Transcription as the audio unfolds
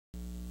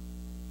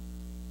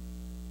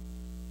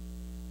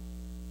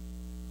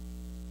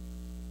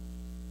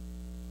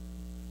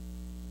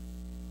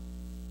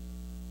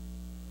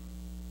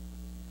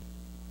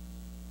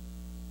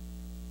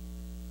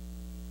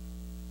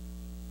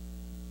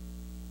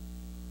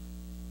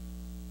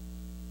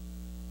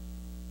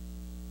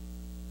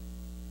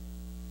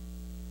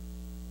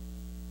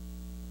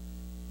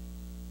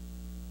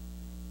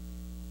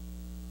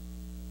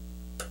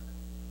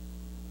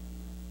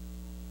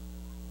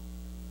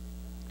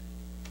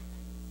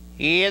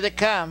Here they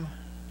come.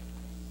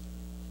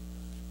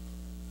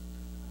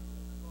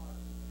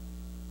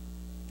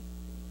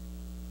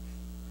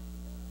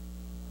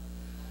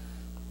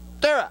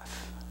 They're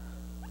off.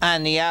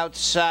 On the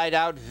outside,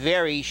 out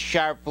very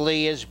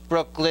sharply is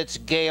Brooklyn's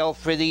Gale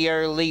for the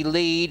early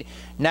lead.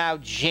 Now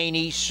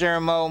Janie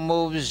Sermo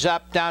moves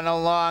up down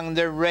along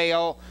the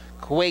rail.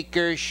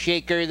 Quaker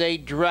Shaker, they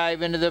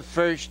drive into the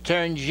first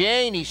turn.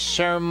 Janie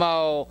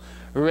Sermo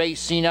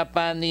racing up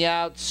on the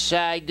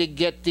outside to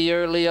get the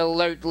early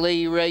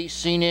alertly,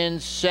 racing in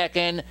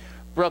second.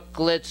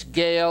 Brooklyn's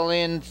Gale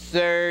in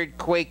third.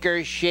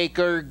 Quaker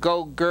Shaker,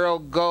 Go Girl,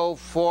 Go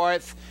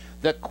fourth.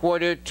 The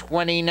quarter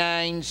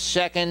 29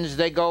 seconds.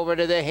 They go over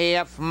to the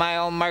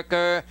half-mile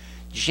marker.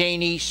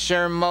 Janie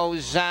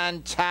Sermo's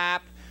on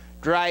top.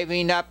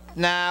 Driving up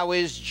now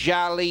is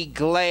Jolly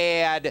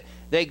Glad.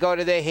 They go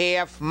to the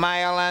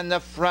half-mile on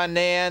the front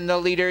end. The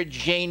leader,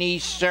 Janie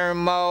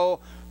Sermo.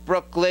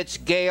 Brooklyn's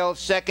Gale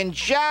second.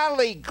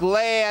 Jolly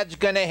Glad's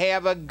going to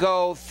have a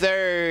go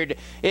third.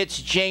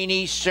 It's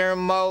Janie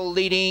Sermo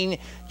leading.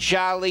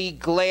 Jolly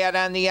Glad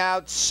on the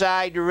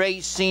outside,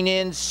 racing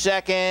in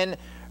second.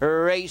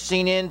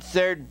 Racing in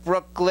third,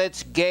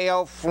 Brooklyn's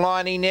Gale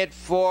flaunting it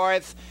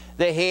fourth.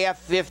 The half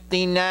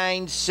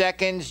 59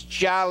 seconds,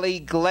 Jolly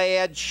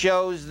Glad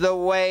shows the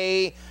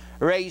way.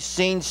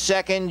 Racing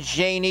second,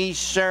 Janie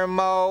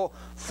Sermo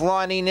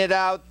flaunting it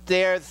out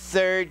there.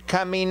 Third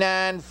coming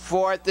on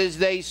fourth as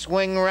they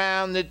swing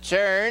round the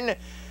turn.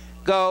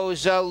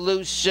 Goes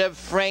Elusive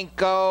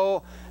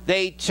Franco.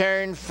 They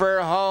turn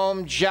for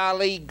home.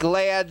 Jolly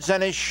Glad's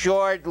on a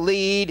short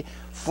lead.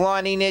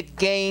 Flaunting it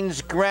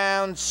gains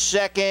ground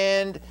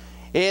second.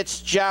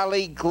 It's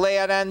Jolly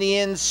Glad on the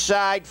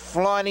inside,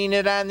 flaunting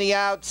it on the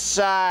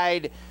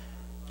outside.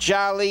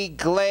 Jolly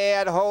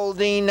Glad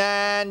holding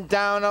on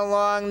down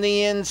along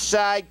the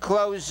inside,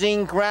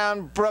 closing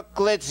ground.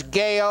 Brooklyn's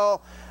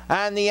Gale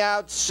on the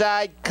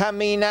outside,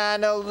 coming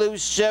on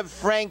Elusive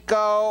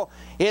Franco.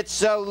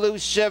 It's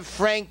Elusive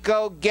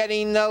Franco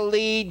getting the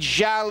lead.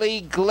 Jolly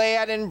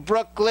Glad and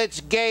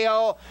Brooklyn's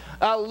Gale.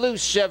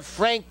 Elusive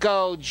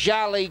Franco,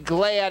 Jolly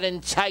Glad,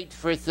 and tight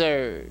for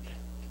third.